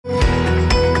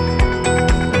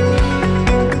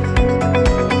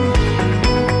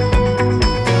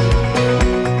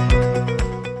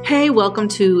welcome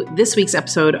to this week's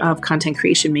episode of Content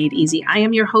Creation Made Easy. I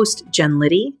am your host, Jen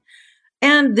Liddy.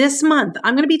 And this month,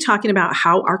 I'm going to be talking about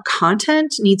how our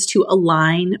content needs to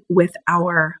align with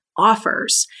our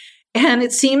offers. And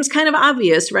it seems kind of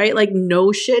obvious, right? Like,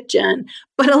 no shit, Jen.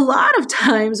 But a lot of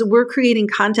times we're creating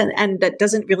content and that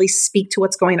doesn't really speak to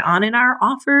what's going on in our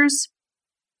offers.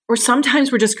 Or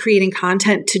sometimes we're just creating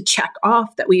content to check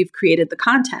off that we've created the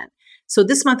content. So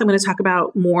this month, I'm going to talk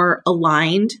about more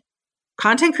aligned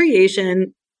content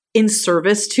creation in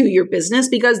service to your business,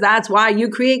 because that's why you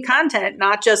create content,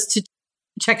 not just to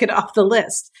check it off the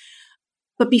list.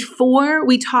 But before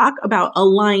we talk about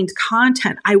aligned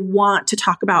content, I want to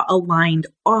talk about aligned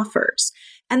offers.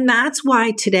 And that's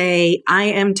why today I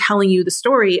am telling you the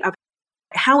story of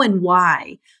how and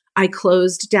why I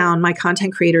closed down my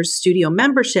Content Creators Studio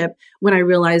membership when I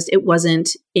realized it wasn't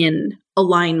in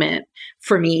alignment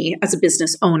for me as a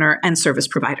business owner and service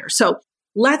provider. So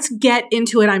let's get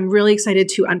into it. I'm really excited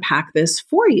to unpack this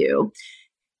for you.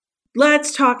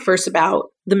 Let's talk first about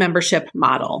the membership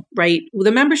model, right?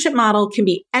 The membership model can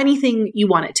be anything you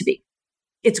want it to be.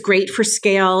 It's great for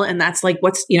scale. And that's like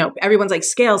everyone's like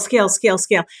scale.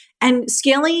 And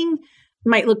scaling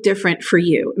might look different for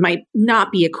you. It might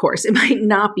not be a course. It might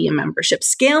not be a membership.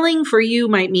 Scaling for you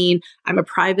might mean I'm a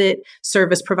private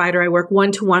service provider. I work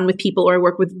one-to-one with people, or I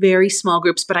work with very small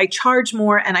groups, but I charge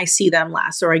more and I see them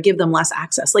less, or I give them less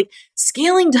access. Like,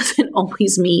 scaling doesn't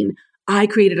always mean I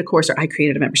created a course or I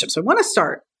created a membership. So I want to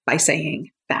start by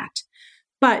saying that.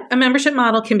 But a membership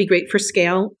model can be great for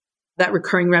scale, that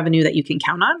recurring revenue that you can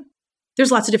count on.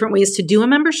 There's lots of different ways to do a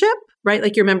membership, right?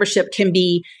 Like, your membership can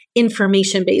be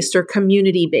information-based or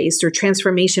community-based or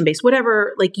transformation-based,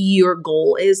 whatever like your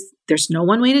goal is. There's no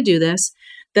one way to do this.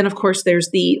 Then, of course, there's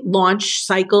the launch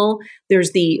cycle.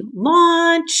 There's the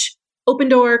launch, open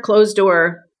door, closed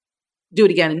door, do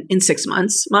it again in 6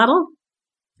 months model.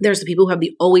 There's the people who have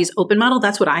the always open model.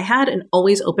 That's what I had, an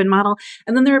always open model.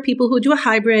 And then there are people who do a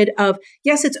hybrid of,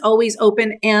 yes, it's always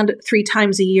open, and 3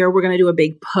 times a year, we're going to do a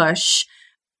big push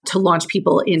to launch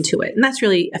people into it. And that's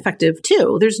really effective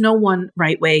too. There's no one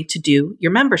right way to do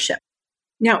your membership.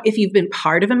 Now, if you've been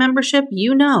part of a membership,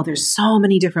 you know there's so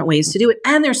many different ways to do it.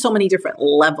 And there's so many different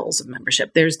levels of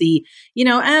membership. There's the,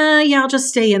 I'll just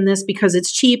stay in this because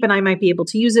it's cheap and I might be able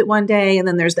to use it one day. And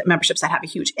then there's the memberships that have a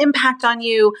huge impact on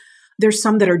you. There's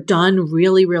some that are done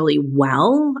really, really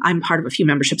well. I'm part of a few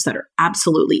memberships that are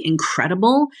absolutely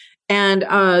incredible. And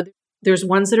there's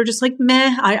ones that are just like,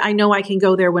 meh, I know I can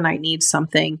go there when I need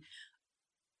something.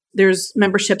 There's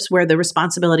memberships where the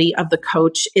responsibility of the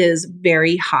coach is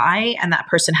very high and that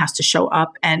person has to show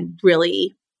up and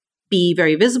really be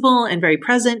very visible and very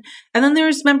present. And then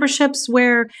there's memberships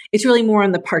where it's really more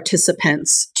on the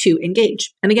participants to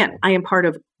engage. And again, I am part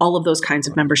of all of those kinds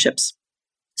of memberships.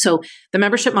 So the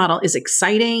membership model is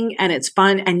exciting and it's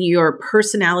fun, and your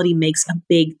personality makes a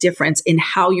big difference in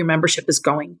how your membership is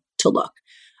going to look.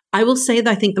 I will say that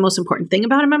I think the most important thing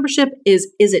about a membership is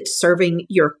it serving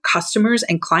your customers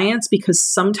and clients? Because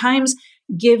sometimes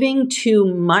giving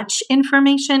too much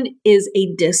information is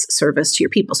a disservice to your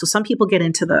people. So some people get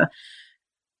into the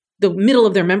middle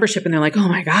of their membership and they're like, oh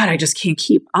my God, I just can't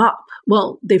keep up.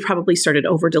 Well, they've probably started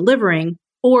over delivering,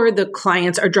 or the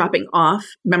clients are dropping off,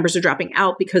 members are dropping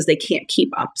out because they can't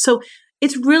keep up. So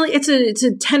it's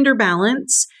a tender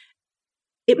balance.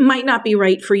 It might not be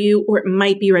right for you, or it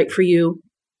might be right for you.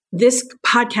 This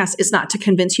podcast is not to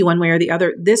convince you one way or the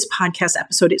other. This podcast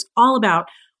episode is all about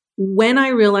when I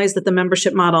realized that the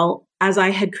membership model, as I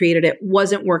had created it,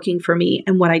 wasn't working for me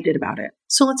and what I did about it.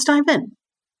 So let's dive in.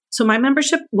 So my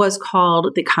membership was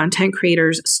called the Content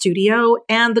Creators Studio,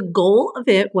 and the goal of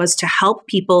it was to help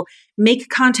people make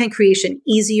content creation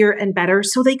easier and better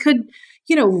so they could,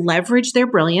 leverage their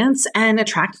brilliance and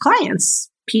attract clients.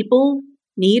 People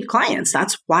need clients.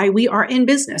 That's why we are in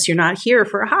business. You're not here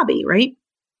for a hobby, right?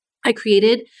 I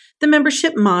created the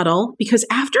membership model because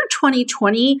after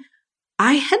 2020,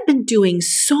 I had been doing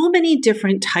so many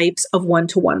different types of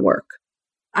one-to-one work.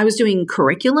 I was doing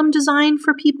curriculum design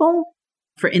for people,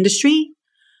 for industry.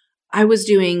 I was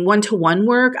doing one-to-one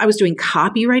work. I was doing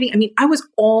copywriting. I mean, I was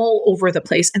all over the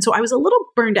place. And so I was a little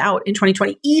burned out in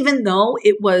 2020, even though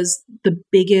it was the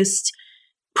biggest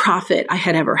profit I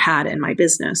had ever had in my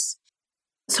business.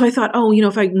 So I thought,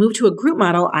 if I move to a group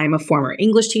model, I'm a former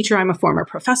English teacher. I'm a former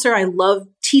professor. I love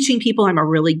teaching people. I'm a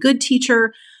really good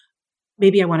teacher.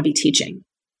 Maybe I want to be teaching.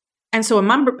 And so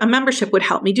a membership would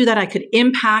help me do that. I could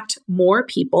impact more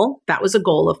people. That was a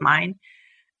goal of mine.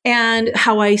 And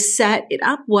how I set it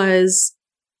up was,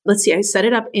 I set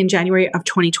it up in January of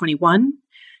 2021.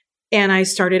 And I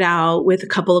started out with a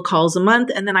couple of calls a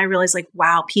month. And then I realized,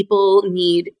 wow, people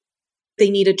need they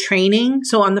needed training.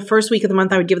 So on the first week of the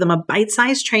month, I would give them a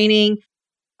bite-sized training,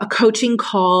 a coaching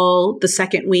call the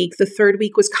second week. The third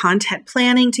week was content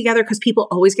planning together because people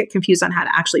always get confused on how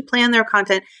to actually plan their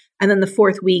content. And then the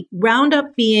fourth week wound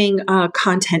up being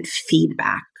content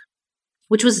feedback,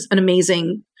 which was an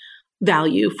amazing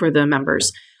value for the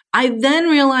members. I then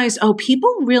realized,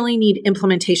 people really need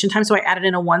implementation time. So I added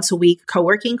in a once a week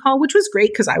co-working call, which was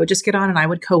great because I would just get on and I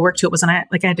would co-work too. It wasn't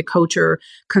like I had to coach or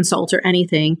consult or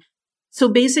anything. So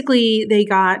basically they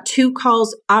got 2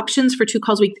 calls, options for 2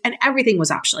 calls a week, and everything was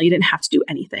optional. You didn't have to do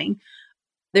anything.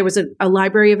 There was a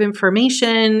library of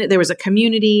information. There was a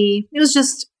community. It was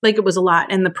just like, it was a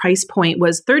lot. And the price point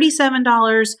was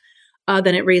 $37.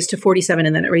 Then it raised to $47,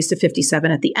 and then it raised to $57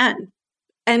 at the end.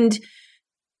 And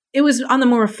it was on the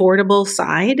more affordable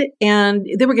side, and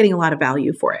they were getting a lot of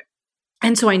value for it.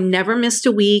 And so I never missed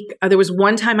a week. There was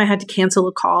one time I had to cancel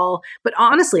a call, but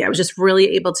honestly, I was just really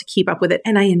able to keep up with it,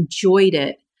 and I enjoyed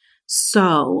it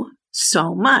so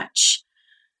much.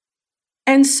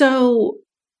 And so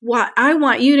what I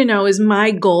want you to know is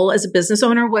my goal as a business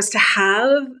owner was to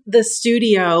have the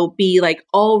studio be like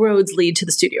all roads lead to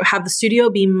the studio, have the studio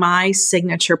be my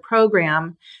signature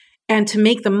program. And to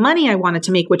make the money I wanted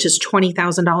to make, which is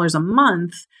 $20,000 a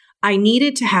month, I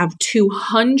needed to have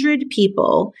 200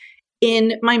 people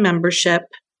in my membership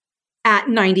at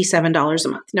 $97 a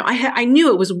month. Now, I knew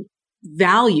it was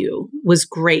value was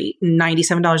great.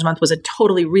 $97 a month was a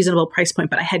totally reasonable price point,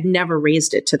 but I had never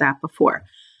raised it to that before.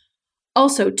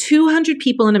 Also, 200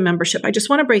 people in a membership. I just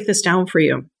want to break this down for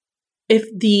you. If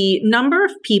the number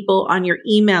of people on your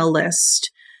email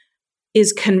list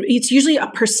it's usually a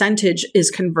percentage is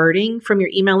converting from your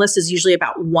email list is usually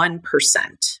about 1%.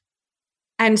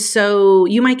 And so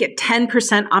you might get 10%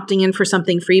 opting in for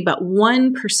something free, but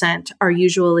 1% are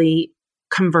usually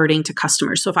converting to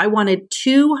customers. So if I wanted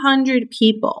 200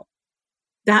 people,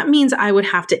 that means I would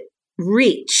have to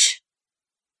reach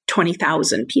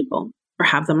 20,000 people or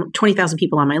have them 20,000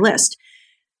 people on my list.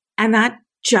 And that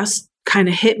just kind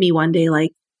of hit me one day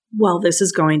like, well, this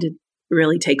is going to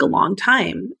really take a long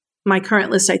time. My current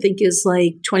list, I think, is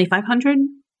like 2,500.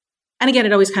 And again,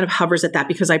 it always kind of hovers at that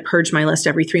because I purge my list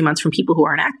every 3 months from people who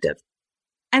aren't active.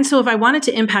 And so if I wanted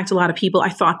to impact a lot of people, I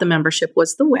thought the membership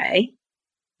was the way,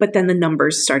 but then the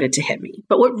numbers started to hit me.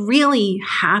 But what really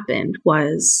happened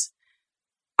was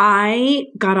I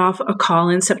got off a call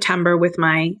in September with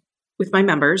my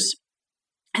members,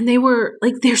 and they were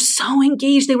like, they're so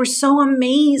engaged. They were so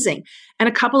amazing. And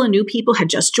a couple of new people had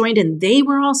just joined and they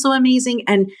were also amazing.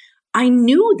 And I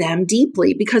knew them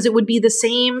deeply because it would be the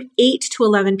same 8 to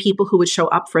 11 people who would show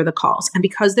up for the calls. And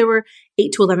because there were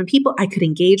 8 to 11 people, I could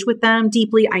engage with them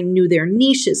deeply. I knew their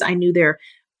niches. I knew their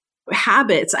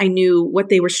habits. I knew what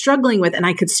they were struggling with, and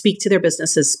I could speak to their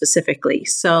businesses specifically.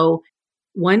 So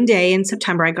one day in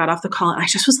September, I got off the call and I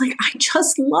just was like, I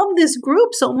just love this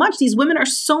group so much. These women are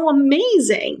so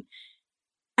amazing.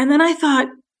 And then I thought,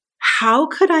 how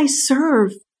could I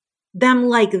serve them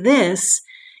like this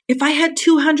if I had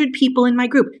 200 people in my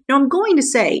group? Now, I'm going to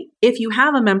say, if you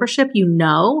have a membership, you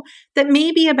know that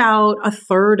maybe about a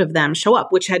third of them show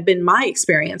up, which had been my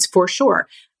experience for sure.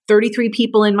 33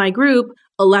 people in my group,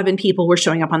 11 people were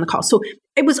showing up on the call. So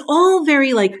it was all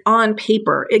very like on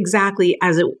paper, exactly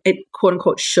as it quote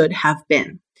unquote should have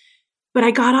been. But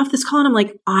I got off this call and I'm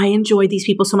like, I enjoyed these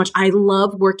people so much. I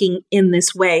love working in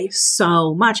this way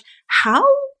so much. How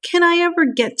can I ever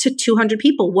get to 200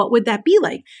 people? What would that be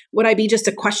like? Would I be just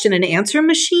a question and answer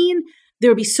machine?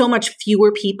 There would be so much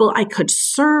fewer people I could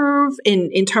serve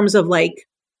in terms of like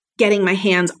getting my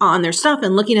hands on their stuff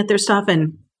and looking at their stuff.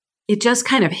 And it just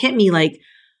kind of hit me like,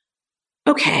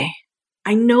 okay,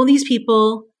 I know these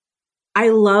people. I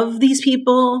love these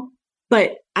people,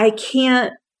 but I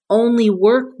can't only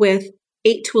work with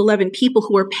 8 to 11 people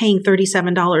who are paying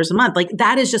 $37 a month. Like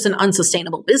that is just an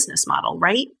unsustainable business model,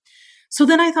 right? So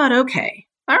then I thought, okay,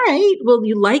 all right, well,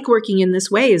 you like working in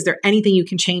this way. Is there anything you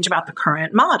can change about the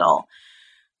current model?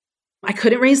 I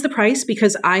couldn't raise the price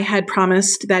because I had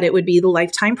promised that it would be the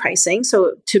lifetime pricing.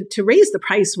 So to raise the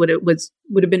price would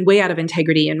have been way out of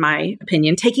integrity, in my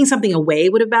opinion. Taking something away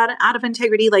would have been out of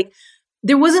integrity. Like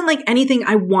there wasn't like anything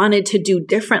I wanted to do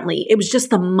differently. It was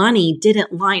just the money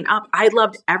didn't line up. I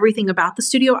loved everything about the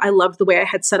studio. I loved the way I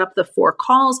had set up the 4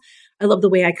 calls. I love the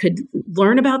way I could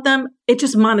learn about them. It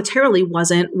just monetarily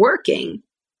wasn't working.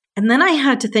 And then I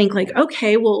had to think like,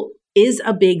 okay, well, is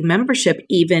a big membership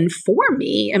even for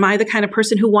me? Am I the kind of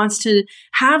person who wants to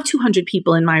have 200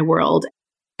 people in my world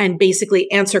and basically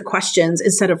answer questions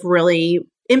instead of really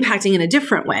impacting in a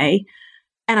different way?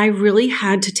 And I really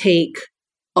had to take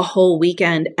a whole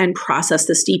weekend and process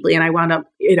this deeply. And I wound up,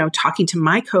 talking to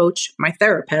my coach, my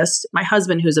therapist, my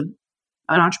husband, who's a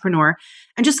an entrepreneur,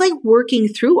 and just like working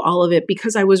through all of it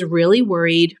because I was really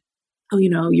worried, oh,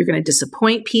 you're going to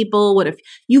disappoint people. What if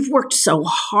you've worked so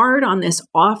hard on this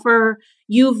offer?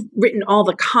 You've written all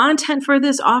the content for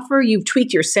this offer. You've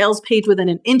tweaked your sales page within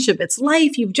an inch of its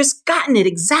life. You've just gotten it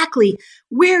exactly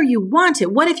where you want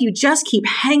it. What if you just keep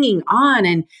hanging on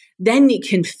and then you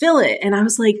can fill it? And I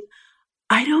was like,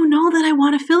 I don't know that I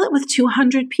want to fill it with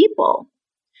 200 people.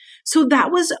 So that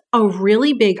was a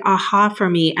really big aha for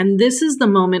me. And this is the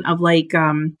moment of like,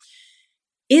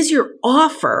 is your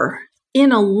offer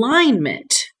in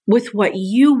alignment with what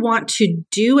you want to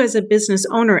do as a business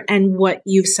owner and what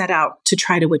you've set out to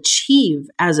try to achieve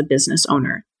as a business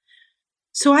owner?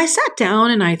 So I sat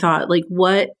down and I thought, like,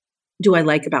 what do I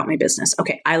like about my business?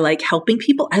 Okay, I like helping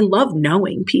people. I love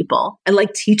knowing people. I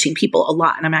like teaching people a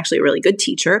lot. And I'm actually a really good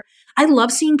teacher. I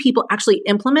love seeing people actually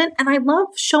implement, and I love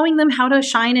showing them how to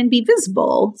shine and be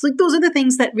visible. It's like those are the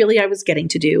things that really I was getting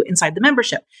to do inside the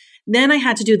membership. Then I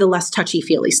had to do the less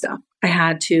touchy-feely stuff. I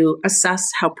had to assess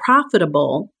how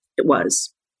profitable it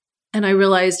was. And I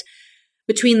realized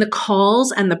between the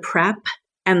calls and the prep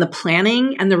and the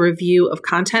planning and the review of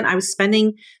content, I was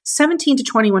spending 17 to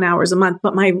 21 hours a month.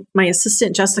 But my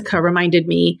assistant, Jessica, reminded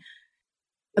me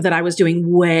that I was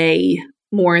doing way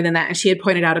more than that. And she had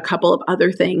pointed out a couple of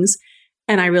other things.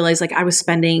 And I realized like I was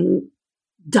spending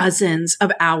dozens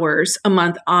of hours a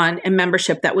month on a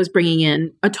membership that was bringing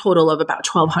in a total of about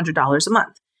 $1,200 a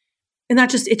month. And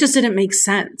it just didn't make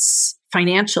sense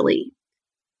financially.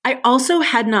 I also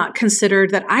had not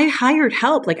considered that I hired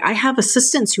help. Like I have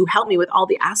assistants who help me with all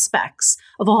the aspects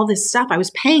of all this stuff. I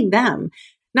was paying them,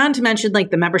 not to mention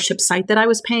like the membership site that I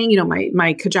was paying,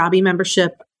 my Kajabi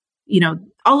membership,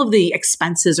 all of the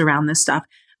expenses around this stuff,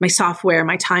 my software,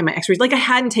 my time, my expertise. Like I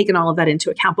hadn't taken all of that into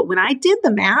account. But when I did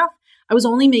the math, I was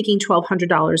only making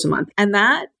 $1,200 a month. And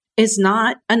that is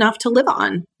not enough to live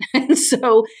on. And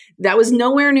so that was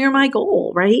nowhere near my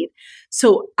goal, right?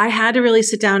 So I had to really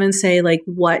sit down and say, like,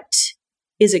 what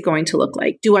is it going to look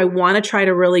like? Do I want to try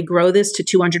to really grow this to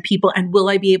 200 people? And will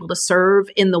I be able to serve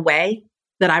in the way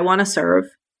that I want to serve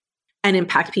and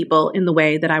impact people in the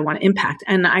way that I want to impact?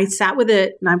 And I sat with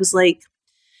it and I was like,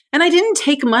 and I didn't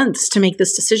take months to make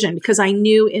this decision because I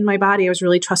knew in my body, I was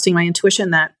really trusting my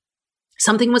intuition that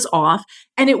something was off.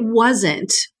 And it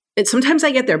wasn't, sometimes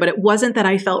I get there, but it wasn't that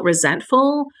I felt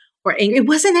resentful or angry. It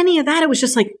wasn't any of that. It was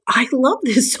just like, I love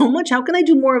this so much. How can I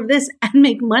do more of this and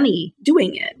make money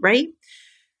doing it? Right.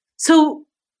 So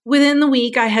within the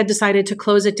week, I had decided to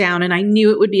close it down, and I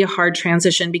knew it would be a hard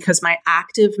transition because my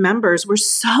active members were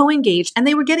so engaged and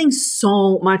they were getting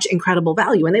so much incredible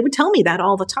value. And they would tell me that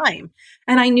all the time.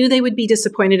 And I knew they would be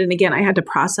disappointed. And again, I had to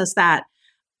process that,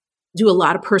 do a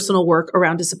lot of personal work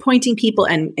around disappointing people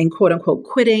and quote unquote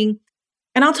quitting.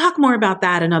 And I'll talk more about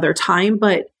that another time.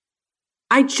 But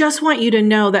I just want you to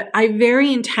know that I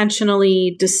very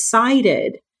intentionally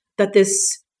decided that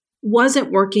this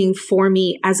wasn't working for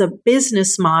me as a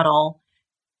business model,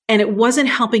 and it wasn't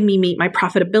helping me meet my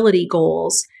profitability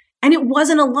goals, and it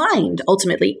wasn't aligned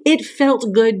ultimately. It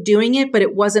felt good doing it, but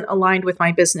it wasn't aligned with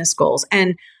my business goals.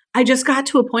 And I just got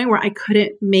to a point where I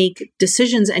couldn't make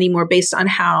decisions anymore based on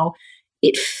how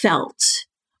it felt.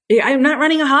 I'm not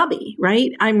running a hobby,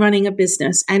 right? I'm running a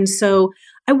business. And so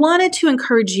I wanted to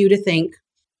encourage you to think,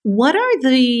 what are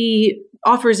the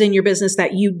offers in your business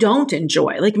that you don't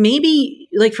enjoy? Like maybe,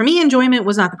 like for me, enjoyment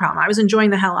was not the problem. I was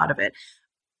enjoying the hell out of it.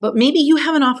 But maybe you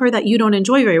have an offer that you don't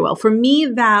enjoy very well. For me,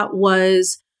 that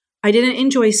was, I didn't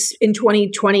enjoy in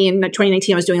 2020 and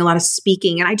 2019, I was doing a lot of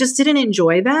speaking and I just didn't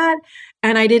enjoy that.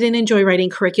 And I didn't enjoy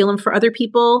writing curriculum for other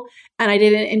people. And I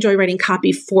didn't enjoy writing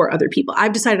copy for other people.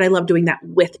 I've decided I love doing that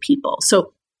with people.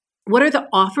 So what are the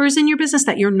offers in your business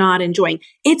that you're not enjoying?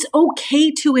 It's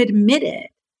okay to admit it.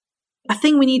 A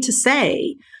thing we need to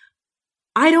say,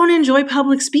 I don't enjoy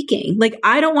public speaking. Like,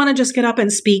 I don't want to just get up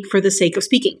and speak for the sake of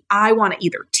speaking. I want to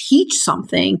either teach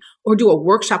something or do a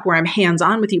workshop where I'm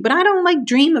hands-on with you, but I don't like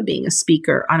dream of being a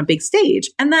speaker on a big stage.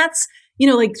 And that's,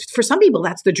 like for some people,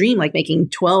 that's the dream, like making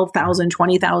 $12,000,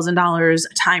 $20,000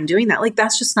 a time doing that. Like,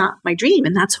 that's just not my dream,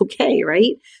 and that's okay,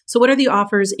 right? So what are the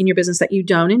offers in your business that you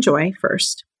don't enjoy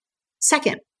first?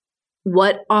 Second,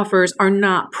 what offers are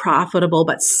not profitable,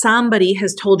 but somebody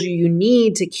has told you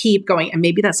need to keep going? And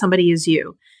maybe that somebody is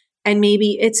you. And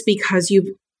maybe it's because you've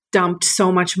dumped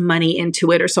so much money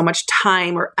into it or so much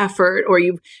time or effort, or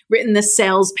you've written the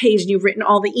sales page and you've written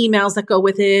all the emails that go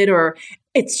with it, or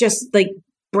it's just like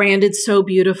branded so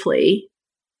beautifully.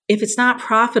 If it's not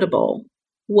profitable,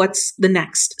 what's the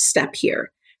next step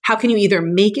here? How can you either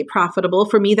make it profitable?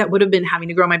 For me, that would have been having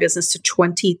to grow my business to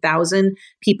 20,000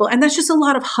 people. And that's just a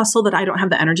lot of hustle that I don't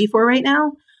have the energy for right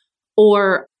now.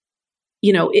 Or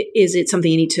Is it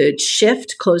something you need to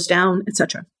shift, close down,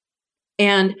 etc.?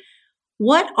 And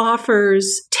what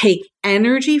offers take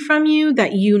energy from you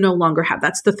that you no longer have?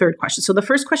 That's the third question. So the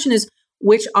first question is,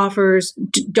 which offers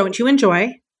don't you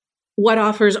enjoy? What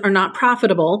offers are not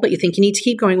profitable, but you think you need to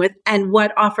keep going with? And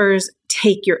what offers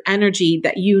take your energy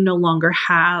that you no longer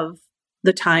have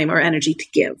the time or energy to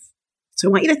give? So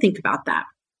I want you to think about that.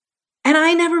 And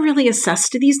I never really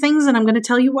assessed these things, and I'm going to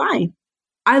tell you why.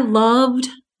 I loved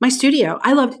my studio.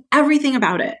 I loved everything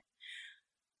about it.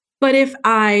 But if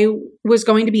I was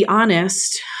going to be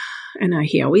honest, and I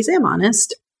always am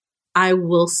honest, I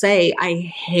will say I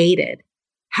hated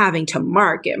having to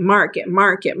market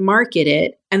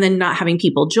it, and then not having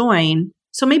people join.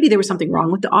 So maybe there was something wrong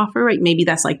with the offer, right? Maybe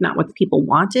that's like not what the people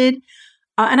wanted.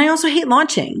 And I also hate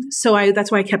launching. So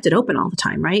that's why I kept it open all the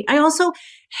time, right? I also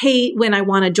hate when I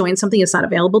want to join something that's not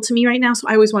available to me right now. So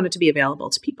I always want it to be available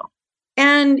to people.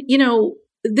 And,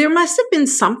 there must have been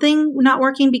something not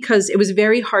working, because it was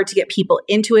very hard to get people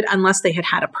into it unless they had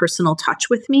had a personal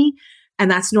touch with me. And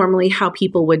that's normally how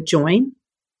people would join.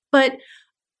 But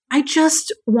I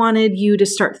just wanted you to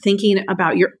start thinking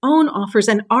about your own offers,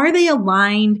 and are they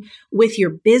aligned with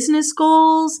your business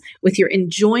goals, with your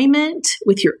enjoyment,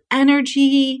 with your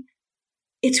energy?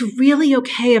 It's really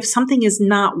okay if something is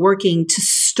not working to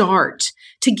start,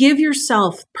 to give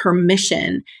yourself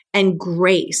permission and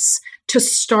grace to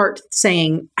start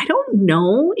saying, I don't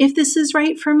know if this is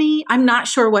right for me. I'm not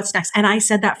sure what's next. And I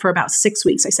said that for about 6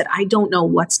 weeks. I said, I don't know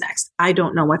what's next. I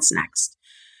don't know what's next.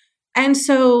 And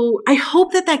so I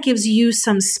hope that gives you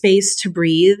some space to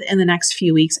breathe in the next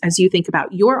few weeks as you think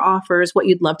about your offers, what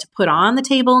you'd love to put on the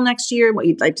table next year, what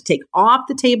you'd like to take off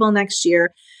the table next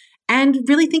year, and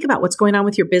really think about what's going on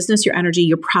with your business, your energy,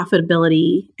 your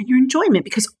profitability, and your enjoyment,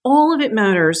 because all of it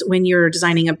matters when you're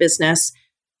designing a business,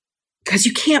 because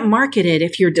you can't market it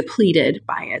if you're depleted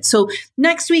by it. So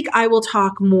next week, I will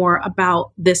talk more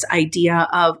about this idea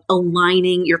of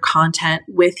aligning your content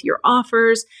with your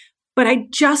offers. But I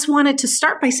just wanted to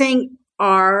start by saying,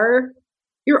 are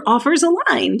your offers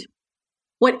aligned?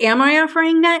 What am I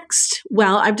offering next?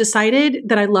 Well, I've decided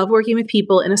that I love working with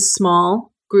people in a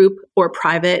small group or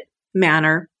private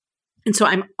manner. And so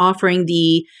I'm offering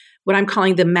what I'm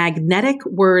calling the Magnetic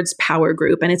Words Power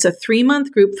Group. And it's a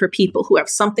 3-month group for people who have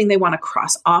something they want to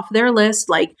cross off their list.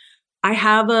 Like, I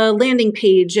have a landing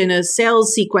page and a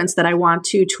sales sequence that I want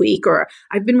to tweak, or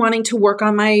I've been wanting to work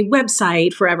on my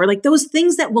website forever. Like those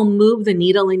things that will move the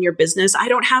needle in your business. I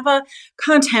don't have a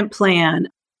content plan.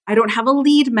 I don't have a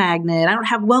lead magnet. I don't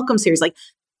have welcome series. Like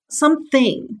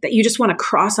something that you just want to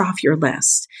cross off your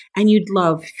list, and you'd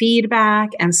love feedback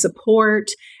and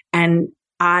support and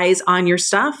eyes on your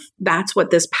stuff. That's what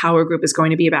this power group is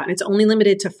going to be about. And it's only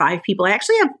limited to 5 people. I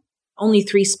actually have only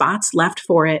 3 spots left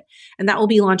for it, and that will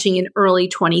be launching in early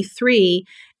 23.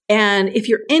 And if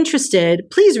you're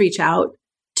interested, please reach out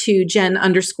to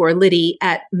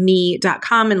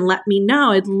jen_liddy@me.com and let me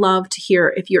know. I'd love to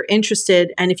hear if you're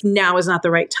interested, and if now is not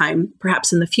the right time,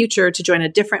 perhaps in the future, to join a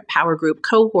different power group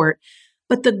cohort.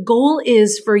 But the goal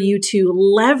is for you to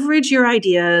leverage your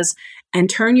ideas and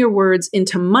turn your words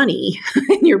into money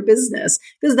in your business,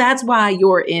 because that's why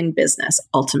you're in business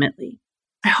ultimately.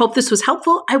 I hope this was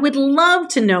helpful. I would love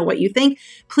to know what you think.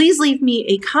 Please leave me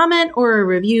a comment or a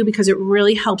review, because it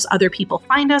really helps other people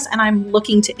find us. And I'm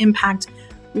looking to impact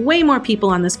way more people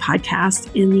on this podcast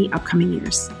in the upcoming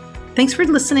years. Thanks for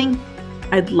listening.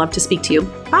 I'd love to speak to you.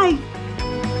 Bye.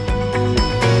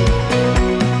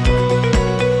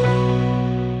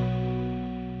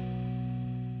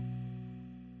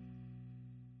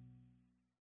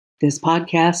 This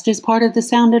podcast is part of the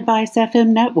Sound Advice FM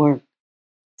network.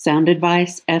 Sound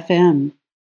Advice FM.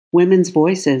 Women's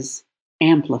voices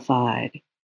amplified.